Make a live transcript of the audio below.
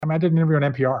I did an interview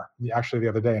on NPR actually the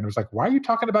other day, and it was like, why are you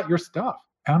talking about your stuff?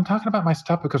 And I'm talking about my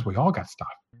stuff because we all got stuff.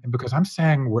 And because I'm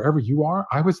saying wherever you are,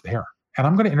 I was there. And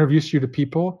I'm going to introduce you to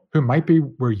people who might be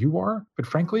where you are, but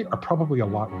frankly, are probably a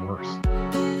lot worse.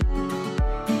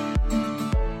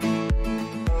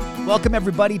 Welcome,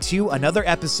 everybody, to another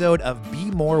episode of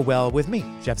Be More Well with me,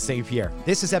 Jeff St. Pierre.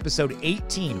 This is episode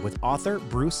 18 with author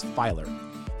Bruce Feiler.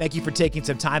 Thank you for taking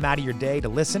some time out of your day to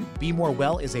listen. Be More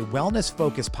Well is a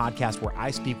wellness-focused podcast where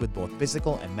I speak with both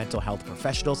physical and mental health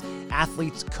professionals,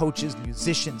 athletes, coaches,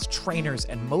 musicians, trainers,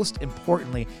 and most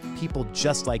importantly, people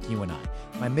just like you and I.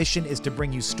 My mission is to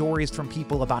bring you stories from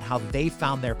people about how they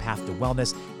found their path to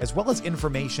wellness, as well as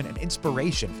information and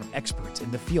inspiration from experts in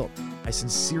the field. I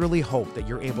sincerely hope that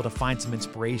you're able to find some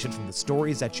inspiration from the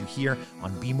stories that you hear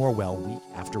on Be More Well week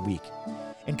after week.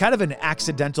 In kind of an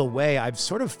accidental way, I've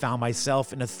sort of found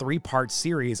myself in a 3-part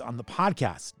series on the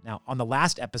podcast. Now, on the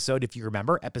last episode, if you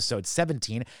remember, episode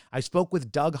 17, I spoke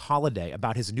with Doug Holliday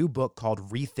about his new book called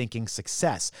Rethinking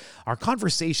Success. Our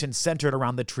conversation centered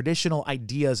around the traditional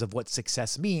ideas of what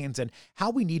success means and how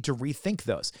we need to rethink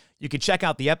those. You can check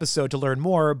out the episode to learn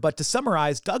more, but to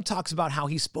summarize, Doug talks about how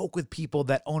he spoke with people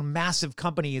that own massive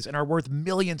companies and are worth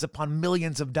millions upon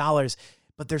millions of dollars,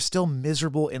 but they're still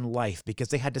miserable in life because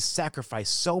they had to sacrifice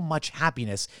so much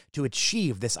happiness to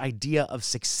achieve this idea of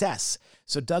success.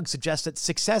 So Doug suggests that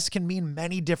success can mean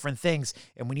many different things,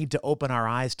 and we need to open our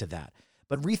eyes to that.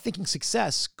 But rethinking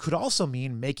success could also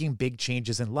mean making big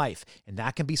changes in life, and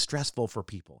that can be stressful for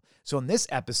people. So in this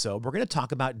episode, we're going to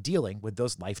talk about dealing with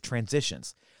those life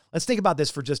transitions. Let's think about this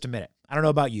for just a minute. I don't know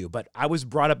about you, but I was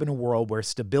brought up in a world where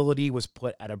stability was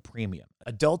put at a premium.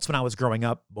 Adults, when I was growing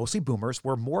up, mostly boomers,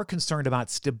 were more concerned about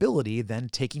stability than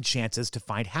taking chances to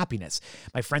find happiness.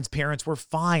 My friends' parents were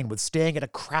fine with staying at a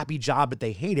crappy job that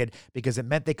they hated because it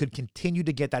meant they could continue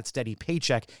to get that steady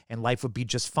paycheck and life would be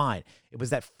just fine. It was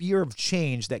that fear of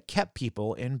change that kept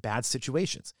people in bad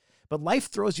situations. But life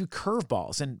throws you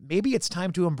curveballs, and maybe it's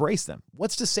time to embrace them.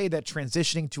 What's to say that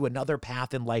transitioning to another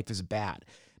path in life is bad?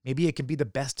 Maybe it can be the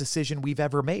best decision we've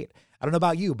ever made. I don't know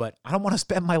about you, but I don't want to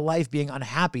spend my life being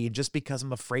unhappy just because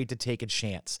I'm afraid to take a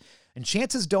chance. And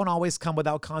chances don't always come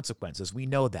without consequences. We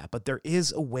know that, but there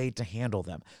is a way to handle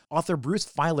them. Author Bruce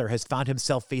Feiler has found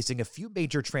himself facing a few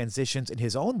major transitions in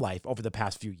his own life over the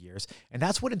past few years, and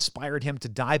that's what inspired him to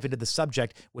dive into the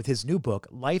subject with his new book,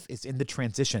 Life is in the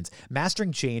Transitions: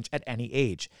 Mastering Change at Any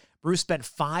Age. Bruce spent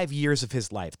 5 years of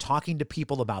his life talking to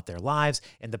people about their lives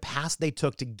and the paths they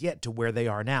took to get to where they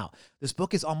are now. This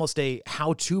book is almost a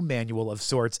how-to manual of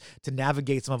sorts to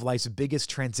navigate some of life's biggest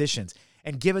transitions.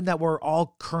 And given that we're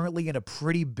all currently in a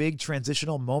pretty big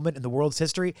transitional moment in the world's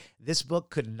history, this book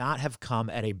could not have come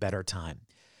at a better time.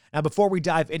 Now, before we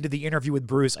dive into the interview with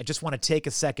Bruce, I just want to take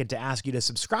a second to ask you to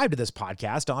subscribe to this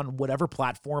podcast on whatever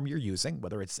platform you're using,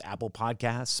 whether it's Apple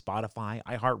Podcasts, Spotify,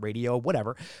 iHeartRadio,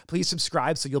 whatever. Please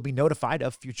subscribe so you'll be notified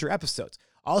of future episodes.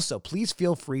 Also, please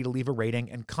feel free to leave a rating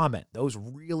and comment. Those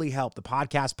really help the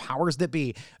podcast powers that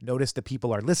be notice that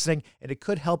people are listening, and it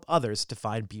could help others to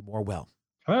find Be More Well.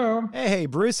 Hello. Hey,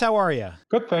 Bruce, how are you?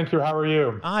 Good, thank you. How are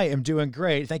you? I am doing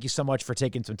great. Thank you so much for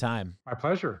taking some time. My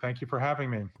pleasure. Thank you for having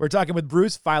me. We're talking with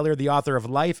Bruce Feiler, the author of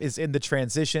Life is in the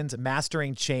Transitions: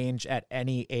 Mastering Change at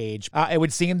Any Age. It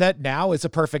would seem that now is a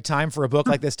perfect time for a book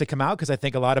like this to come out because I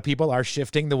think a lot of people are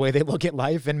shifting the way they look at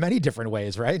life in many different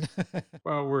ways, right?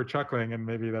 Well, we're chuckling, and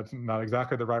maybe that's not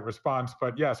exactly the right response,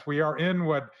 but yes, we are in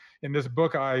what in this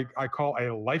book I call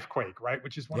a life quake, right?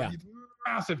 Which is one of these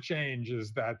massive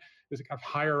changes that is kind of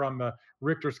higher on the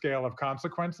Richter scale of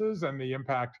consequences, and the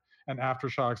impact and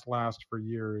aftershocks last for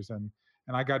years. And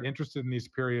I got interested in these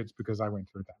periods because I went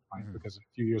through that, right? Because a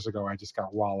few years ago, I just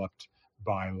got walloped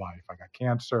by life. I got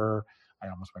cancer. I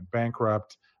almost went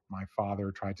bankrupt. My father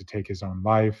tried to take his own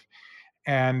life.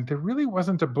 And there really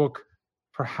wasn't a book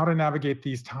for how to navigate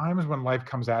these times when life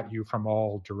comes at you from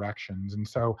all directions. And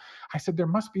so I said, there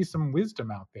must be some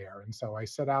wisdom out there. And so I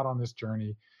set out on this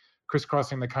journey,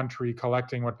 crisscrossing the country,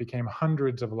 collecting what became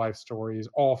hundreds of life stories,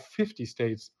 all 50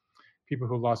 states, people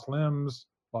who lost limbs,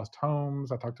 lost homes.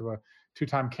 I talked to a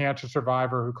 2-time cancer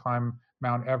survivor who climbed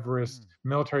Mount Everest,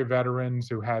 military veterans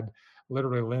who had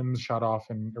literally limbs shot off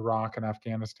in Iraq and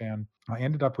Afghanistan. I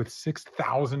ended up with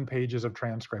 6,000 pages of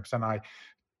transcripts, and I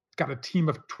got a team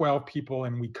of 12 people,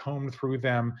 and we combed through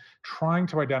them, trying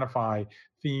to identify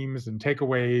themes and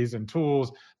takeaways and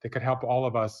tools that could help all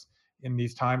of us in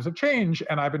these times of change.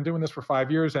 And I've been doing this for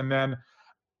 5 years. And then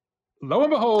lo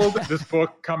and behold, this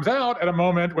book comes out at a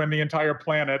moment when the entire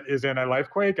planet is in a life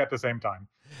quake at the same time.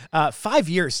 5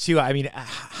 years too. I mean,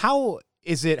 how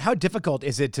how difficult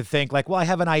is it to think like, well, I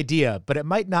have an idea, but it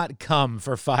might not come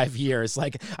for 5 years?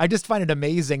 Like, I just find it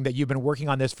amazing that you've been working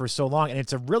on this for so long, and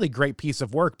it's a really great piece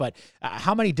of work, but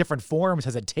how many different forms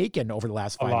has it taken over the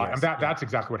last 5 A lot. years? And that's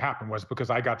exactly what happened, was because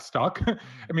I got stuck.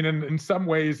 I mean, in some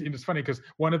ways, it's funny because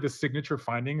one of the signature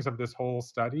findings of this whole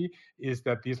study is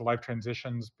that these life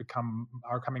transitions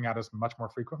are coming at us much more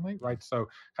frequently, right? So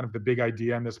kind of the big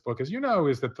idea in this book, as you know,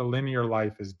 is that the linear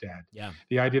life is dead. Yeah.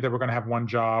 The idea that we're going to have one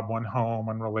job, one home,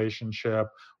 one relationship,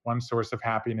 one source of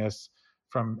happiness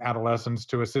from adolescence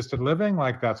to assisted living,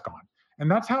 like that's gone. And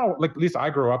that's how, like, at least I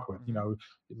grew up with,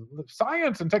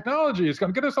 science and technology is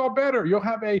going to get us all better. You'll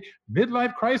have a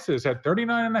midlife crisis at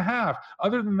 39 and a half.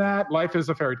 Other than that, life is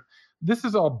a fairy tale. This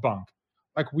is all bunk.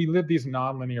 Like, we live these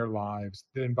nonlinear lives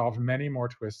that involve many more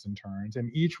twists and turns.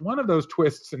 And each one of those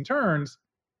twists and turns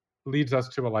leads us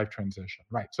to a life transition,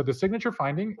 right? So the signature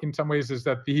finding in some ways is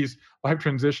that these life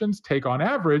transitions take on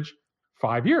average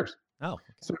 5 years. Oh, okay.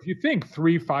 So if you think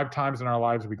 3-5 times in our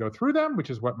lives we go through them, which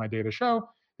is what my data show,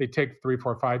 they take 3,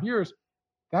 4, 5 years.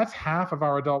 That's half of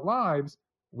our adult lives.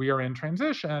 We are in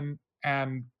transition.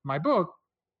 And my book,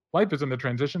 Life is in the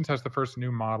Transitions, has the first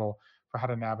new model for how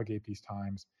to navigate these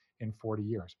times in 40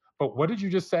 years. But what did you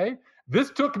just say? This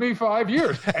took me 5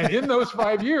 years. And in those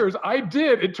 5 years,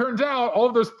 it turns out, all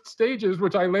of those stages,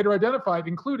 which I later identified,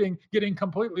 including getting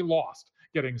completely lost,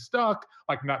 getting stuck,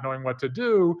 like not knowing what to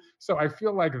do. So I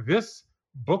feel like this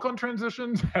book on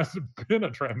transitions has been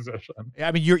a transition.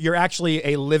 I mean, you're actually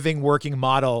a living, working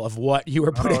model of what you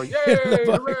were putting. Oh, yay!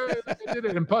 Hooray, I did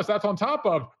it. And plus, that's on top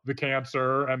of the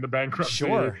cancer and the bankruptcy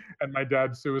and my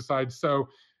dad's suicide. So,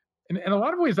 in a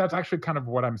lot of ways, that's actually kind of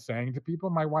what I'm saying to people.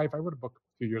 My wife, I wrote a book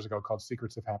a few years ago called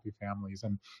Secrets of Happy Families,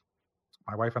 and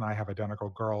my wife and I have identical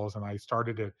girls, and I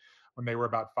started it when they were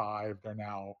about 5. They're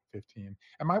now 15.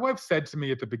 And my wife said to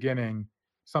me at the beginning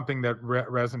something that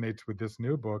resonates with this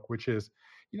new book, which is,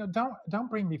 don't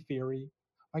bring me theory.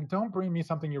 Like, don't bring me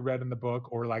something you read in the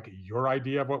book or like your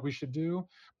idea of what we should do.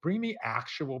 Bring me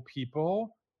actual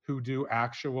people who do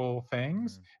actual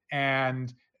things,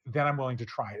 and then I'm willing to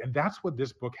try it. And that's what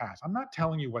this book has. I'm not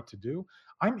telling you what to do.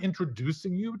 I'm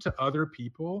introducing you to other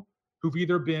people who've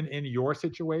either been in your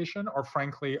situation or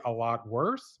frankly a lot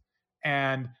worse,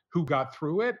 and who got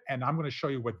through it. And I'm going to show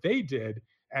you what they did.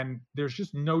 And there's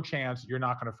just no chance you're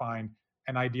not going to find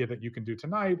an idea that you can do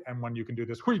tonight, and one you can do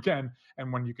this weekend,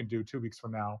 and one you can do 2 weeks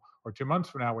from now or 2 months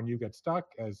from now when you get stuck,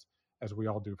 as we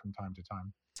all do from time to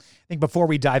time. I think before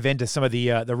we dive into some of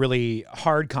the really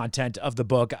hard content of the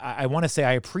book, I want to say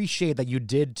I appreciate that you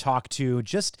did talk to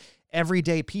just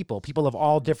everyday people of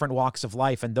all different walks of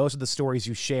life. And those are the stories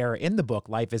you share in the book,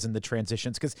 Life is in the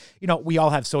Transitions. Because, we all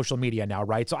have social media now,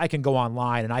 right? So I can go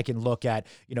online and I can look at,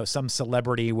 some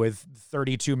celebrity with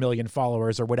 32 million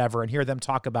followers or whatever, and hear them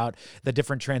talk about the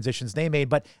different transitions they made.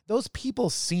 But those people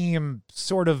seem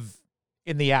sort of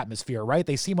in the atmosphere, right?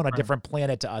 They seem on a different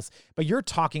planet to us, but you're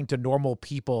talking to normal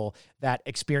people that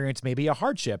experience maybe a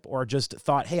hardship or just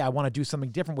thought, hey, I want to do something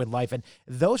different with life. And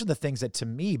those are the things that to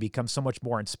me become so much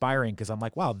more inspiring, because I'm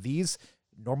like, wow, these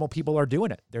normal people are doing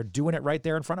it. They're doing it right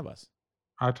there in front of us.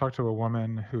 I talked to a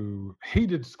woman who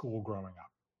hated school growing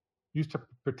up, used to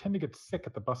pretend to get sick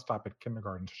at the bus stop at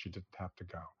kindergarten so she didn't have to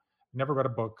go. Never read a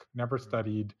book, never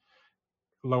studied.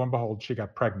 Lo and behold, she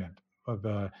got pregnant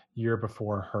the year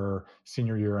before her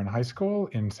senior year in high school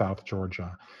in South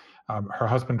Georgia. Her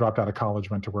husband dropped out of college,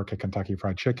 went to work at Kentucky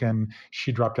Fried Chicken.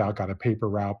 She dropped out, got a paper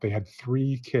route. They had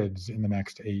 3 kids in the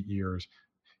next 8 years.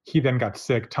 He then got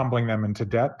sick, tumbling them into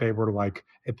debt. They were like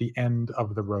at the end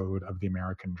of the road of the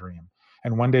American dream.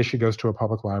 And one day she goes to a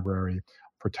public library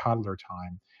for toddler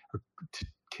time. Her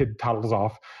kid toddles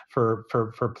off for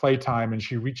playtime, and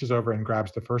she reaches over and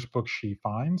grabs the first book she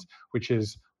finds, which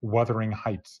is Wuthering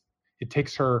Heights. It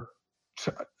takes her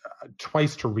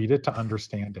twice to read it to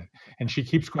understand it. And she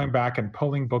keeps going back and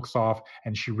pulling books off,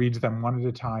 and she reads them one at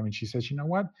a time. And she says, you know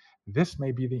what? This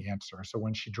may be the answer. So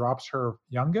when she drops her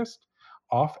youngest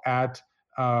off at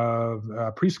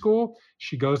preschool,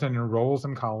 she goes and enrolls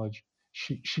in college.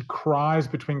 She cries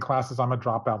between classes, I'm a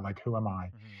dropout, like, who am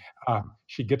I?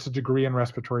 She gets a degree in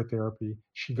respiratory therapy.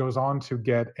 She goes on to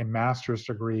get a master's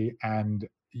degree, and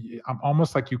I'm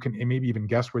almost like you can maybe even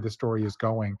guess where the story is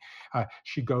going.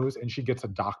 She goes and she gets a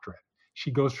doctorate. She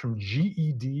goes from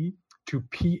GED to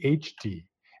PhD.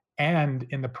 And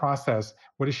in the process,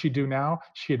 what does she do now?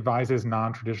 She advises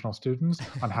non-traditional students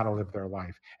on how to live their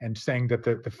life, and saying that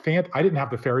I didn't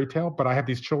have the fairy tale, but I have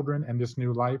these children and this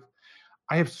new life.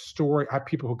 I have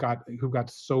people who got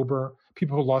sober,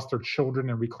 people who lost their children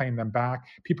and reclaimed them back,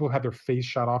 people who had their face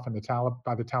shot off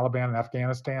by the Taliban in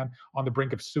Afghanistan on the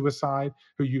brink of suicide,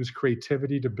 who used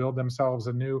creativity to build themselves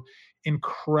anew.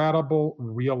 Incredible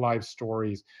real life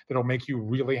stories that'll make you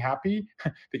really happy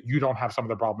that you don't have some of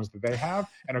the problems that they have,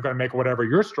 and are going to make whatever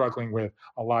you're struggling with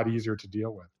a lot easier to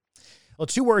deal with. Well,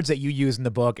 two words that you use in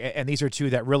the book, and these are two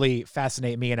that really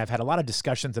fascinate me, and I've had a lot of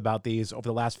discussions about these over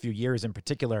the last few years in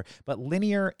particular, but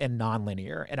linear and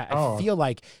nonlinear. And I feel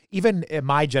like even in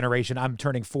my generation, I'm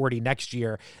turning 40 next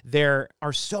year, there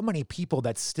are so many people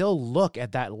that still look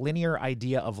at that linear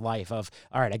idea of life of,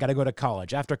 all right, I got to go to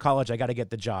college. After college, I got to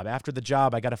get the job. After the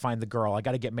job, I got to find the girl. I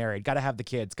got to get married, got to have the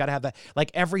kids, got to have that.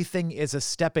 Like everything is a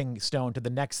stepping stone to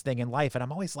the next thing in life. And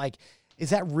I'm always like, is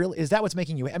that real? Is that what's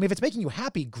making you? I mean, if it's making you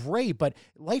happy, great, but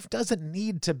life doesn't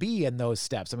need to be in those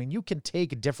steps. I mean, you can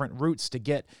take different routes to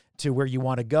get to where you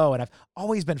want to go. And I've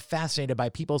always been fascinated by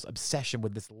people's obsession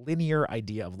with this linear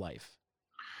idea of life.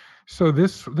 So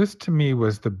this to me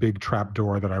was the big trap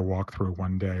door that I walked through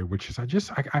one day, which is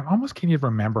I almost can't even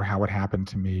remember how it happened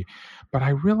to me, but I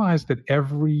realized that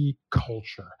every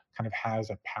culture kind of has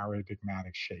a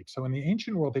paradigmatic shape. So in the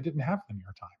ancient world, they didn't have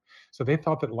linear time. So they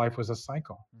thought that life was a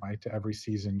cycle, right? To every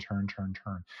season, turn, turn,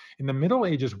 turn. In the Middle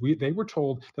Ages, they were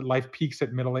told that life peaks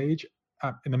at middle age.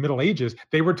 In the Middle Ages,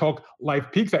 they were told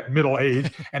life peaks at middle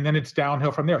age and then it's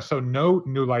downhill from there. So no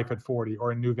new life at 40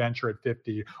 or a new venture at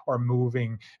 50 or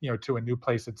moving, to a new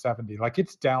place at 70. Like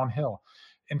it's downhill.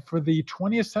 And for the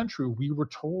 20th century, we were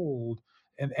told,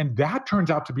 and that turns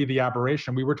out to be the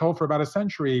aberration. We were told for about a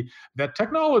century that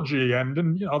technology and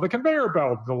the conveyor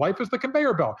belt, the life is the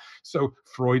conveyor belt. So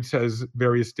Freud says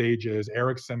various stages.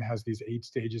 Erikson has these 8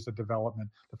 stages of development,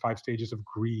 the 5 stages of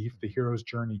grief, the hero's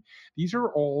journey. These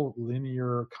are all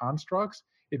linear constructs.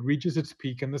 It reaches its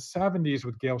peak in the 70s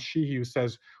with Gail Sheehy, who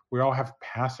says we all have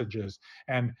passages,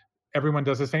 and everyone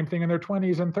does the same thing in their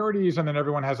 20s and 30s, and then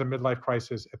everyone has a midlife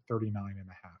crisis at 39 and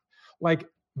a half. Like,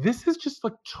 this is just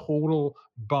like total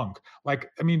bunk.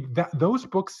 Like, I mean, those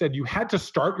books said you had to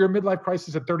start your midlife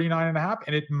crisis at 39 and a half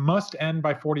and it must end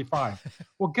by 45.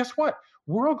 Well, guess what?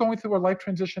 We're all going through a life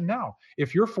transition now.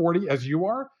 If you're 40 as you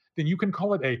are, then you can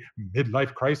call it a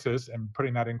midlife crisis and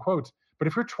putting that in quotes. But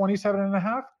if you're 27 and a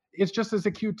half, it's just as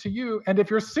acute to you. And if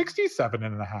you're 67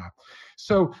 and a half.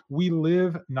 So we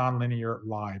live nonlinear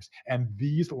lives, and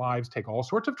these lives take all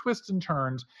sorts of twists and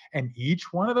turns. And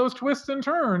each one of those twists and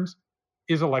turns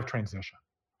is a life transition.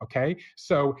 Okay.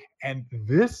 So, and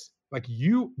this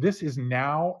is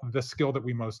now the skill that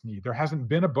we most need. There hasn't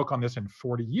been a book on this in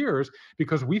 40 years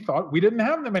because we thought we didn't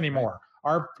have them anymore.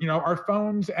 Our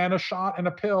phones and a shot and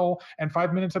a pill and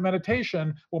 5 minutes of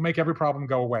meditation will make every problem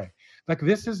go away. Like,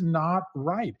 this is not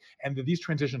right. And these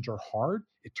transitions are hard.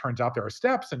 It turns out there are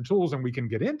steps and tools, and we can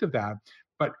get into that.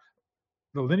 But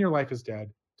the linear life is dead.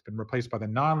 It's been replaced by the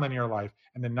nonlinear life,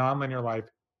 and the nonlinear life,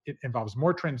 it involves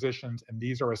more transitions, and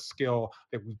these are a skill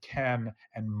that we can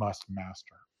and must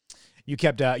master.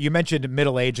 You mentioned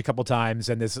middle age a couple times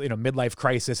and this, midlife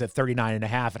crisis at 39 and a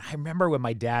half. And I remember when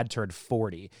my dad turned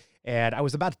 40, and I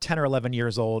was about 10 or 11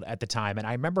 years old at the time. And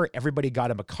I remember everybody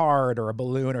got him a card or a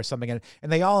balloon or something. And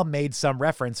they all made some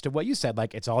reference to what you said,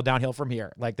 like, it's all downhill from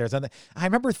here. Like, there's nothing. I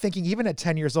remember thinking, even at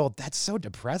 10 years old, that's so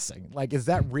depressing. Like, is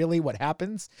that really what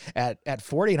happens at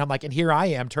 40? And I'm like, and here I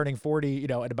am turning 40,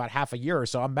 in about half a year or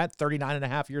so. I'm at 39 and a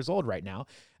half years old right now.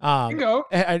 Bingo.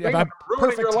 I'm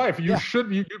ruining your life.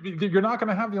 You're not going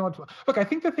to have the only. Look, I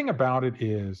think the thing about it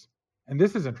is, and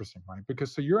this is interesting, right?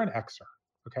 Because so you're an Xer.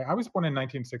 Okay, I was born in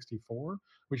 1964,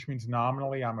 which means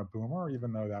nominally I'm a boomer,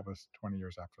 even though that was 20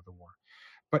 years after the war.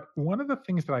 But one of the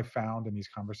things that I found in these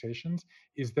conversations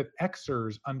is that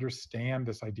Xers understand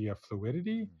this idea of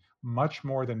fluidity much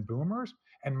more than boomers,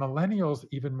 and millennials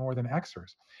even more than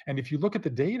Xers. And if you look at the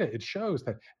data, it shows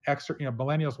that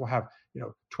millennials will have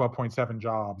 12.7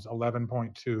 jobs,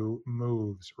 11.2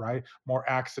 moves, right? More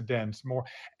accidents, more.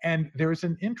 And there's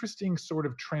an interesting sort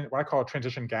of what I call a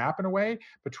transition gap in a way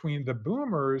between the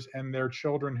boomers and their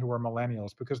children who are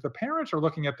millennials, because the parents are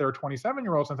looking at their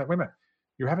 27-year-olds and think, wait a minute,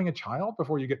 you're having a child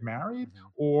before you get married,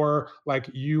 or like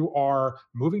you are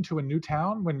moving to a new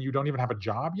town when you don't even have a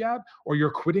job yet, or you're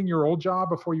quitting your old job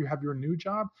before you have your new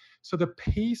job. So the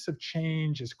pace of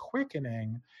change is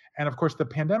quickening. And of course, the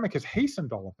pandemic has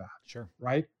hastened all of that. Sure.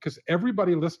 Right? Because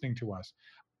everybody listening to us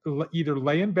either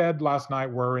lay in bed last night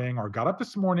worrying, or got up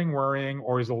this morning worrying,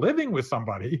 or is living with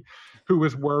somebody who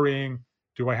is worrying,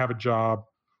 do I have a job?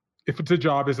 If it's a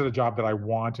job, is it a job that I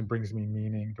want and brings me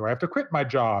meaning? Do I have to quit my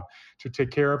job to take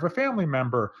care of a family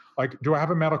member? Like, do I have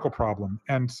a medical problem?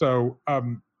 And so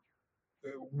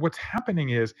what's happening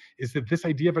is that this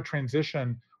idea of a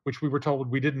transition, which we were told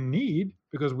we didn't need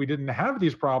because we didn't have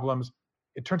these problems,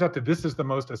 it turns out that this is the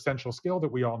most essential skill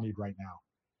that we all need right now.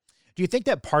 Do you think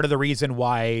that part of the reason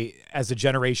why, as the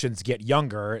generations get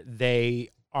younger, they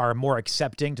are more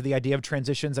accepting to the idea of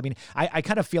transitions? I mean, I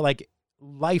kind of feel like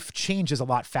life changes a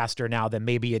lot faster now than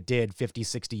maybe it did 50,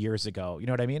 60 years ago. You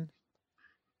know what I mean?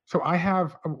 So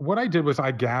what I did was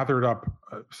I gathered up,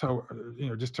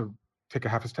 just to take a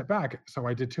half a step back. So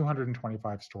I did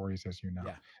 225 stories, as you know.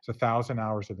 Yeah. It's 1,000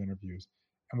 hours of interviews,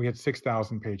 and we had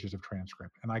 6,000 pages of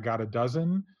transcript. And I got a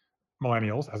dozen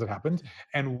millennials, as it happened,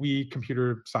 and we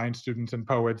computer science students and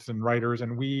poets and writers,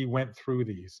 and we went through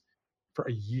these for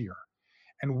a year.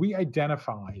 And we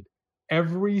identified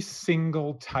every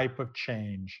single type of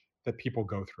change that people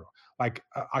go through. Like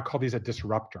I call these a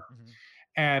disruptor. Mm-hmm.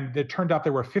 And it turned out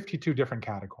there were 52 different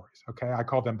categories. Okay. I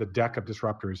call them the deck of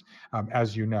disruptors,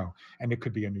 as you know. And it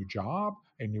could be a new job,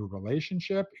 a new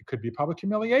relationship. It could be public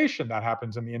humiliation that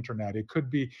happens on the internet. It could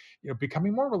be,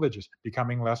 becoming more religious,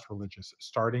 becoming less religious,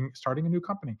 starting a new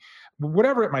company,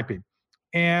 whatever it might be.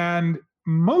 And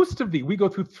we go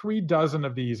through 36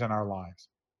 of these in our lives,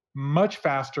 much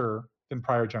faster than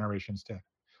prior generations did.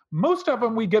 Most of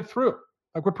them we get through.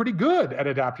 Like, we're pretty good at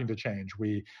adapting to change.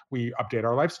 We update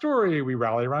our life story, we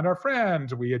rally around our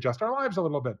friends, we adjust our lives a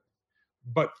little bit.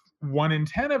 But 1 in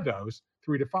 10 of those,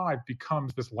 3 to 5,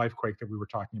 becomes this life quake that we were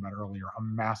talking about earlier, a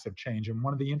massive change. And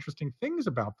one of the interesting things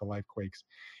about the life quakes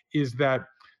is that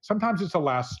sometimes it's a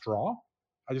last straw.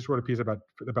 I just wrote a piece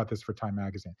about this for Time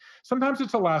Magazine. Sometimes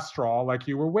it's a last straw, like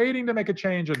you were waiting to make a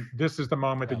change, and this is the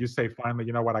moment that you say, finally,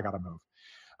 you know what, I got to move,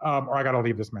 or I got to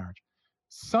leave this marriage.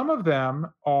 Some of them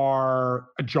are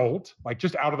a jolt, like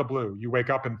just out of the blue. You wake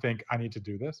up and think, I need to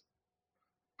do this.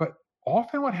 But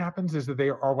often what happens is that they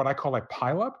are what I call a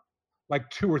pileup, like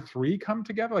 2 or 3 come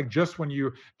together. Like just when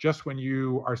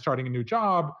you are starting a new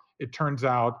job, it turns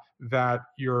out that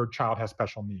your child has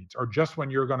special needs. Or just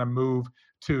when you're going to move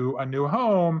to a new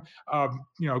home,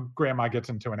 grandma gets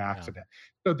into an accident.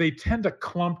 So they tend to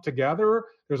clump together.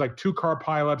 There's like 2-car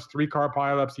pileups, 3-car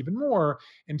pileups, even more.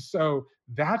 And so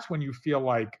that's when you feel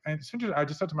like, and it's interesting, I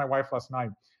just said to my wife last night,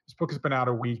 this book has been out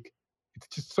a week. It's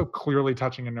just so clearly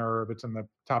touching a nerve. It's in the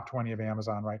top 20 of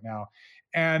Amazon right now.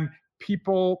 And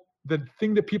the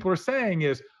thing that people are saying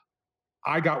is,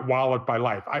 I got walloped by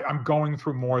life. I'm going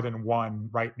through more than one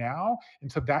right now.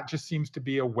 And so that just seems to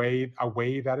be a way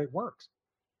that it works.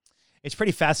 It's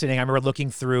pretty fascinating. I remember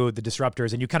looking through the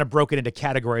disruptors, and you kind of broke it into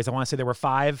categories. I want to say there were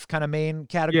 5 kind of main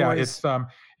categories. Yeah,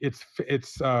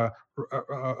 it's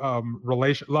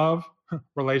love,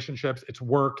 relationships, it's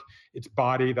work, it's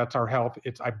body, that's our health,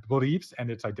 it's beliefs, and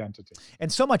it's identity.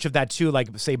 And so much of that too, like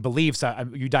say beliefs,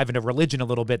 you dive into religion a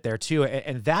little bit there too,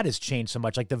 and that has changed so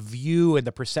much. Like the view and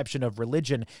the perception of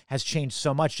religion has changed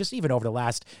so much, just even over the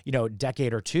last,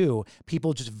 decade or two.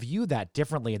 People just view that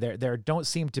differently. There don't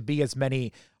seem to be as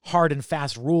many hard and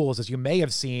fast rules as you may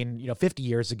have seen, 50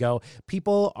 years ago.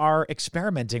 People are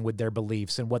experimenting with their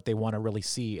beliefs and what they want to really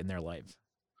see in their life.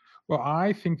 Well,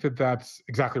 I think that that's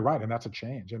exactly right, and that's a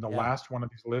change. And the last one of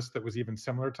these lists that was even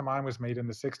similar to mine was made in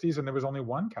the 60s, and there was only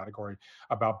one category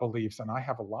about beliefs, and I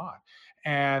have a lot.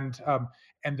 And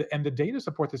the data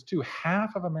support this too.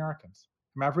 Half of Americans,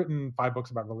 I've written 5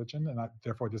 books about religion, and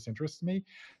therefore this interests me.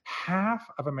 Half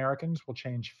of Americans will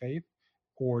change faith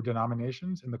or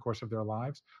denominations in the course of their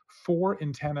lives. 4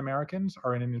 in 10 Americans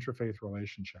are in an interfaith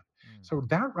relationship. So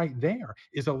that right there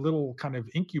is a little kind of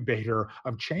incubator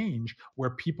of change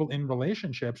where people in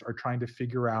relationships are trying to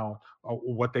figure out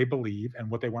what they believe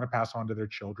and what they want to pass on to their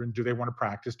children. Do they want to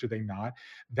practice? Do they not?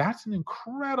 That's an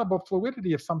incredible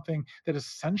fluidity of something that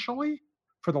essentially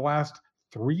for the last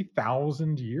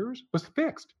 3,000 years was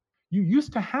fixed. You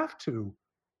used to have to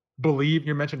believe,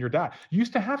 you mentioned your dad, you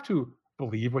used to have to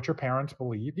believe what your parents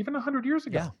believed, even 100 years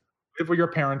ago. Yeah. Live where your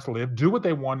parents lived, do what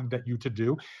they wanted you to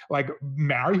do, like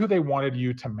marry who they wanted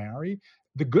you to marry.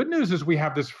 The good news is we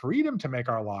have this freedom to make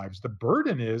our lives. The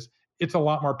burden is it's a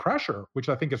lot more pressure, which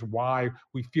I think is why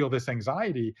we feel this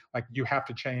anxiety, like you have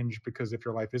to change because if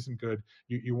your life isn't good,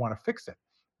 you want to fix it.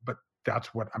 But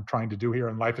that's what I'm trying to do here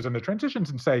in Life is in the Transitions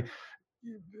and say,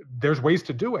 there's ways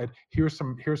to do it. Here's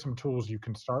some tools you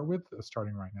can start with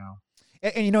starting right now.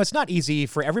 And, it's not easy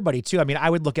for everybody too. I mean, I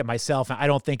would look at myself and I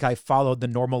don't think I followed the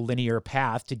normal linear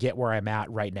path to get where I'm at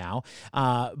right now.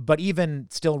 But even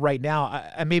still right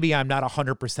now, maybe I'm not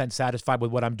 100% satisfied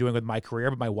with what I'm doing with my career,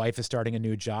 but my wife is starting a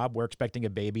new job. We're expecting a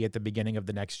baby at the beginning of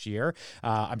the next year.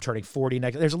 I'm turning 40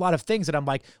 next. There's a lot of things that I'm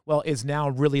like, well, is now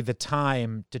really the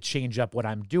time to change up what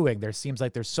I'm doing? There seems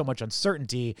like there's so much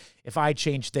uncertainty. If I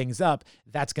change things up,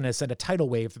 that's going to send a tidal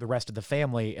wave for the rest of the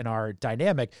family in our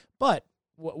dynamic. But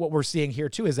what we're seeing here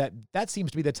too is that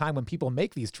seems to be the time when people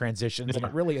make these transitions, and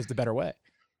it really is the better way.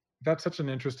 That's such an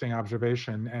interesting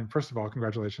observation. And first of all,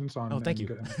 congratulations on Thank you.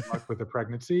 good luck with the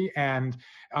pregnancy. And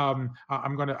I'm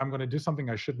gonna do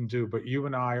something I shouldn't do, but you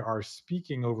and I are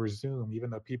speaking over Zoom, even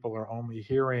though people are only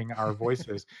hearing our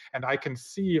voices. And I can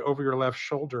see over your left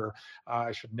shoulder.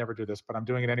 I should never do this, but I'm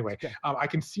doing it anyway. Okay. I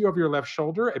can see over your left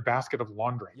shoulder a basket of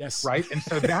laundry. Yes. Right. And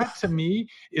so that to me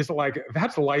is like,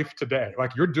 that's life today.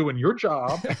 Like you're doing your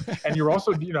job, and you're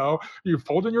also, you're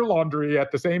folding your laundry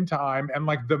at the same time, and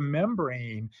like the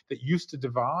membrane that used to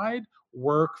divide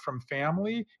work from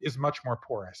family is much more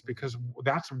porous, because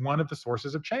that's one of the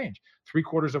sources of change.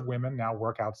 3/4 of women now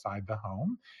work outside the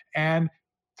home, and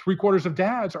 3/4 of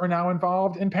dads are now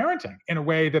involved in parenting in a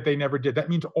way that they never did. That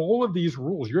means all of these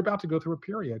rules, you're about to go through a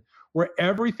period where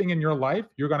everything in your life,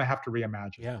 you're going to have to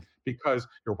reimagine. Yeah. Because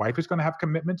your wife is going to have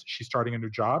commitments. She's starting a new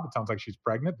job. It sounds like she's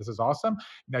pregnant. This is awesome.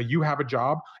 Now you have a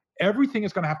job. Everything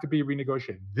is going to have to be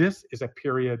renegotiated. This is a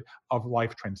period of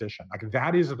life transition. Like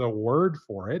that is the word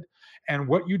for it. And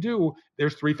what you do,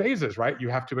 there's 3 phases, right? You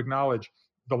have to acknowledge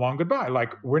the long goodbye.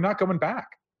 Like we're not going back.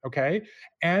 Okay.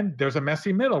 And there's a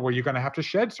messy middle where you're going to have to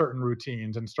shed certain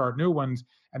routines and start new ones.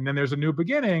 And then there's a new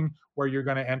beginning where you're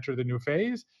going to enter the new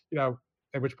phase,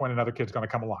 at which point another kid's going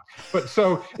to come along. But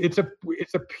so it's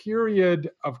a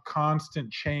period of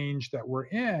constant change that we're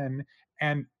in.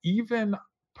 And even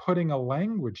putting a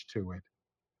language to it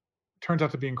turns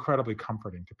out to be incredibly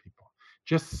comforting to people.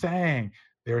 Just saying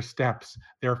there are steps,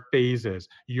 there are phases,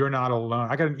 you're not alone.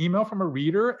 I got an email from a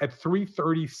reader at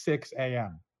 3:36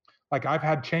 a.m. Like I've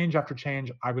had change after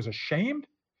change. I was ashamed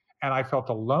and I felt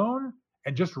alone.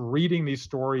 And just reading these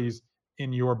stories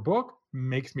in your book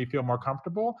makes me feel more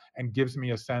comfortable and gives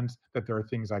me a sense that there are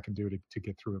things I can do to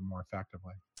get through it more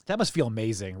effectively. That must feel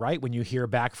amazing, right? When you hear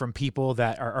back from people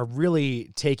that are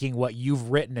really taking what you've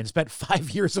written and spent 5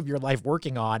 years of your life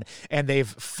working on, and they've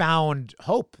found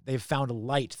hope. They've found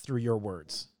light through your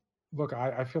words. Look,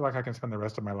 I feel like I can spend the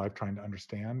rest of my life trying to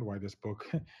understand why this book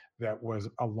that was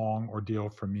a long ordeal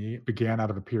for me began out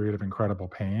of a period of incredible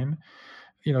pain.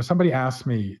 Somebody asked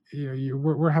me,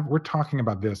 we're talking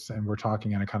about this, and we're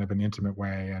talking in a kind of an intimate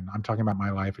way, and I'm talking about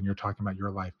my life and you're talking about your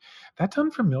life. That's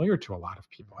unfamiliar to a lot of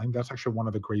people. I think that's actually one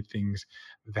of the great things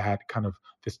that kind of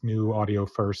this new audio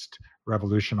first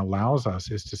revolution allows us,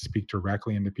 is to speak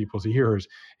directly into people's ears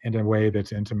in a way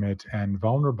that's intimate and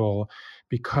vulnerable.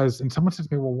 And someone says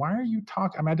to me, well, why are you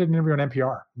talking? I did an interview on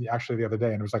NPR actually the other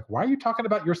day, and it was like, why are you talking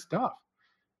about your stuff?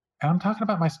 And I'm talking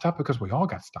about my stuff because we all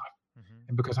got stuff.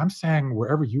 And because I'm saying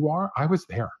wherever you are, I was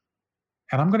there.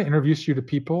 And I'm going to introduce you to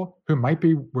people who might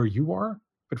be where you are,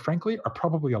 but frankly, are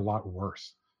probably a lot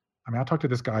worse. I talked to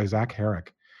this guy, Zach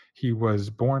Herrick. He was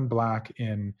born Black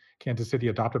in Kansas City,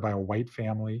 adopted by a white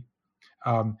family.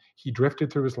 He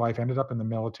drifted through his life, ended up in the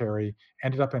military,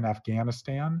 ended up in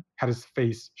Afghanistan, had his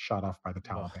face shot off by the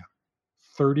Taliban.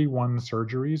 31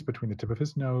 surgeries between the tip of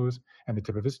his nose and the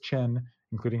tip of his chin,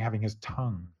 including having his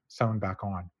tongue sewn back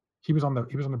on. He was on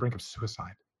the brink of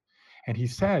suicide. And he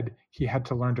said he had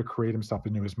to learn to create himself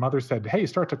anew. His mother said, hey,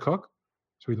 start to cook.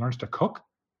 So he learns to cook.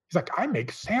 He's like, I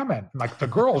make salmon. Like the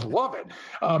girls love it.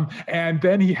 And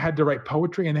then he had to write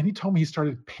poetry. And then he told me he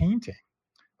started painting.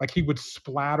 Like he would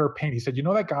splatter paint. He said, you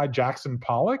know that guy, Jackson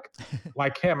Pollock?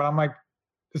 Like him. And I'm like,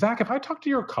 Zach, if I talked to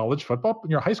your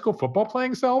high school football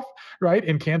playing self, right,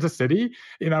 in Kansas City,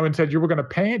 and said you were going to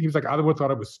paint, he was like, I would have thought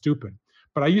it was stupid.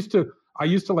 But I used to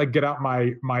like get out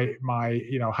my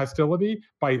hostility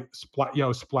by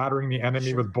splattering the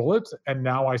enemy with bullets, and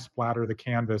now I splatter the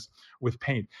canvas with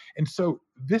paint. And so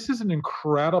this is an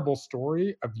incredible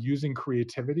story of using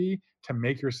creativity to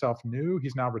make yourself new.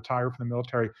 He's now retired from the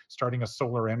military, starting a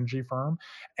solar energy firm,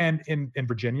 and in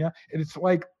Virginia. And it's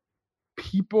like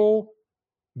people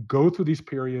go through these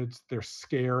periods, they're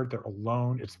scared, they're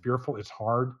alone, it's fearful, it's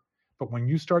hard. But when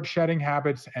you start shedding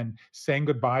habits and saying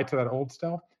goodbye to that old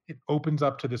stuff, it opens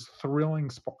up to this thrilling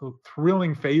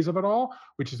phase of it all,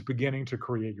 which is beginning to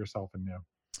create yourself anew.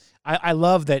 I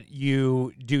love that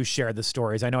you do share the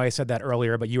stories. I know I said that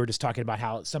earlier, but you were just talking about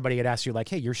how somebody had asked you like,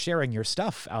 hey, you're sharing your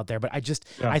stuff out there. But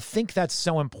I think that's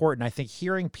so important. I think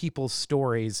hearing people's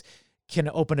stories can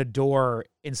open a door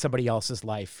in somebody else's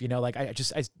life.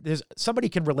 There's somebody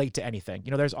can relate to anything.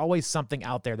 There's always something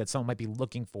out there that someone might be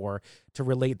looking for to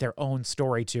relate their own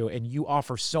story to. And you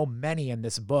offer so many in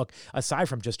this book, aside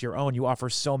from just your own, you offer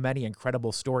so many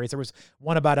incredible stories. There was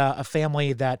one about a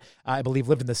family that I believe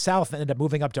lived in the South and ended up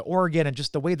moving up to Oregon, and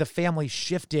just the way the family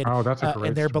shifted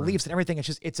in their beliefs and everything.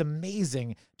 It's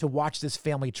amazing to watch this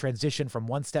family transition from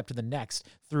one step to the next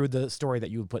through the story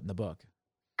that you put in the book.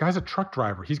 Guy's a truck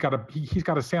driver. He's got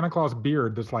a Santa Claus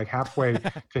beard that's like halfway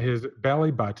to his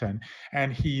belly button,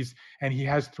 and he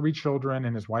has 3 children,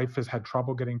 and his wife has had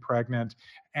trouble getting pregnant.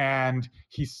 And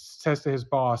he says to his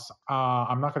boss,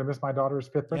 "I'm not going to miss my daughter's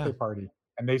 5th birthday party."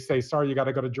 And they say, "Sorry, you got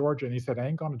to go to Georgia." And he said, "I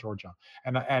ain't going to Georgia."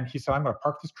 And he said, "I'm going to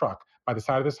park this truck by the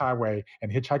side of this highway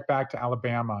and hitchhike back to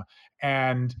Alabama."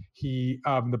 And the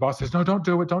boss says, "No, don't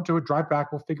do it. Don't do it. Drive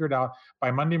back. We'll figure it out."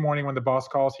 By Monday morning, when the boss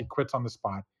calls, he quits on the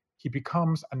spot. He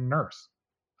becomes a nurse.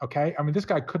 Okay. I mean, this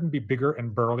guy couldn't be bigger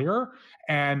and burlier,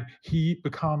 and he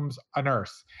becomes a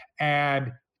nurse.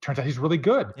 And turns out he's really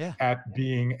good at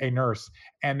being a nurse.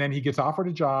 And then he gets offered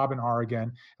a job in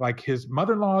Oregon. Like, his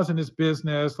mother-in-law is in his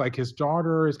business. Like, his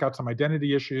daughter has got some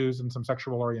identity issues and some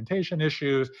sexual orientation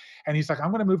issues. And he's like,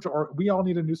 "I'm going to move to Oregon. We all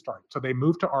need a new start." So they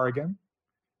moved to Oregon.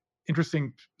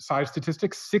 Interesting side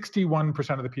statistic,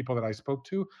 61% of the people that I spoke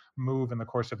to move in the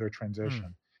course of their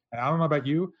transition. And I don't know about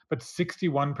you, but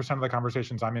 61% of the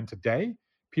conversations I'm in today,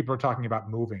 people are talking about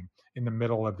moving in the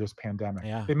middle of this pandemic.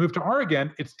 They moved to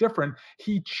Oregon. It's different.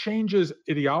 He changes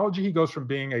ideology. He goes from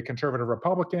being a conservative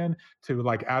Republican to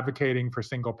like advocating for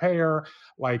single payer.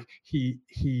 Like, he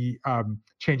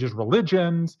changes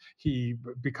religions. He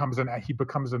becomes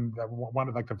one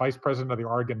of like the vice president of the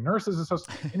Oregon Nurses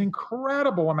Association. An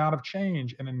incredible amount of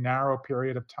change in a narrow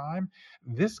period of time.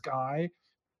 This guy,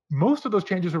 most of those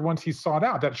changes are ones he sought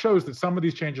out. That shows that some of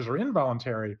these changes are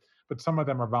involuntary, but some of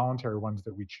them are voluntary ones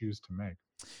that we choose to make.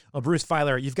 Well, Bruce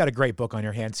Feiler, you've got a great book on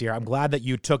your hands here. I'm glad that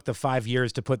you took the 5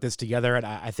 years to put this together, and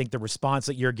I think the response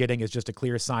that you're getting is just a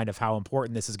clear sign of how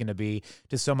important this is going to be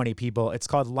to so many people. It's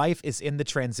called Life is in the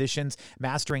Transitions,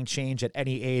 Mastering Change at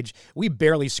Any Age. We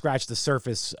barely scratched the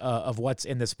surface of what's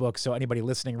in this book, so anybody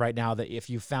listening right now, that if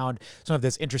you found some of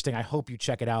this interesting, I hope you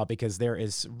check it out, because there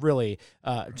is really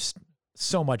just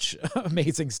so much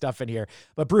amazing stuff in here.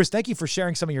 But Bruce, thank you for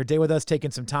sharing some of your day with us, taking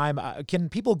some time. Can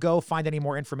people go find any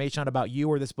more information about you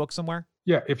or this book somewhere?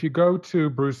 Yeah, if you go to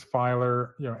Bruce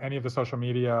Feiler, any of the social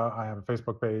media, I have a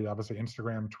Facebook page, obviously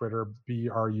Instagram, Twitter,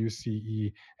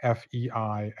 BruceFeiler.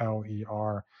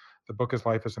 The book is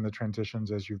Life is in the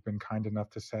Transitions, as you've been kind enough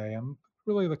to say. And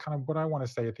really the kind of what I want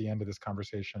to say at the end of this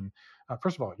conversation.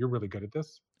 First of all, you're really good at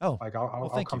this. Oh, like I'll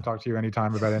come talk to you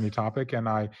anytime about any topic, and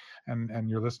and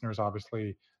your listeners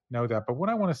obviously know that. But what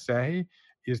I want to say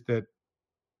is that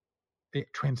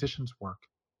transitions work.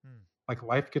 Like,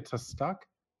 life gets us stuck.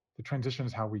 The transition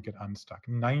is how we get unstuck.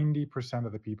 90%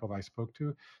 of the people that I spoke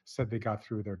to said they got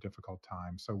through their difficult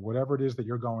time. So whatever it is that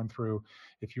you're going through,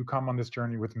 if you come on this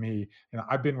journey with me,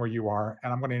 I've been where you are,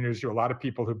 and I'm going to introduce you a lot of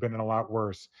people who've been in a lot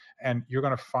worse. And you're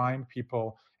going to find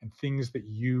people and things that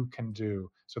you can do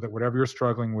so that whatever you're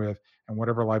struggling with and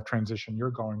whatever life transition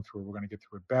you're going through, we're going to get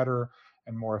through it better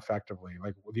and more effectively.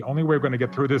 Like, the only way we're going to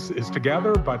get through this is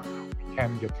together, but we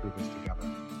can get through this together.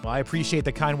 Well, I appreciate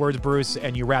the kind words, Bruce,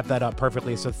 and you wrap that up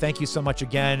perfectly. So thank you so much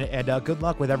again, and good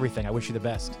luck with everything. I wish you the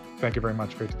best. Thank you very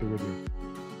much. Great to be with you.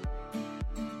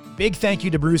 Big thank you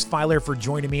to Bruce Feiler for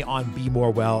joining me on Be More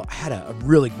Well. I had a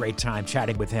really great time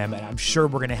chatting with him, and I'm sure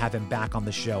we're going to have him back on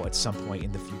the show at some point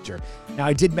in the future. Now,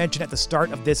 I did mention at the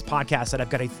start of this podcast that I've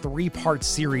got a 3-part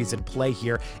series in play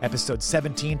here. Episode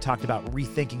 17 talked about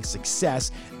rethinking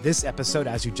success. This episode,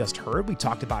 as you just heard, we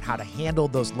talked about how to handle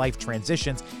those life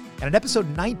transitions. And in episode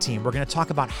 19, we're going to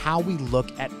talk about how we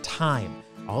look at time.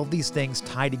 All of these things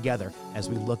tie together as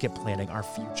we look at planning our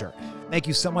future. Thank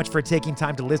you so much for taking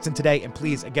time to listen today. And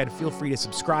please, again, feel free to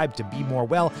subscribe to Be More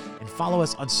Well and follow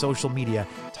us on social media.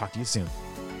 Talk to you soon.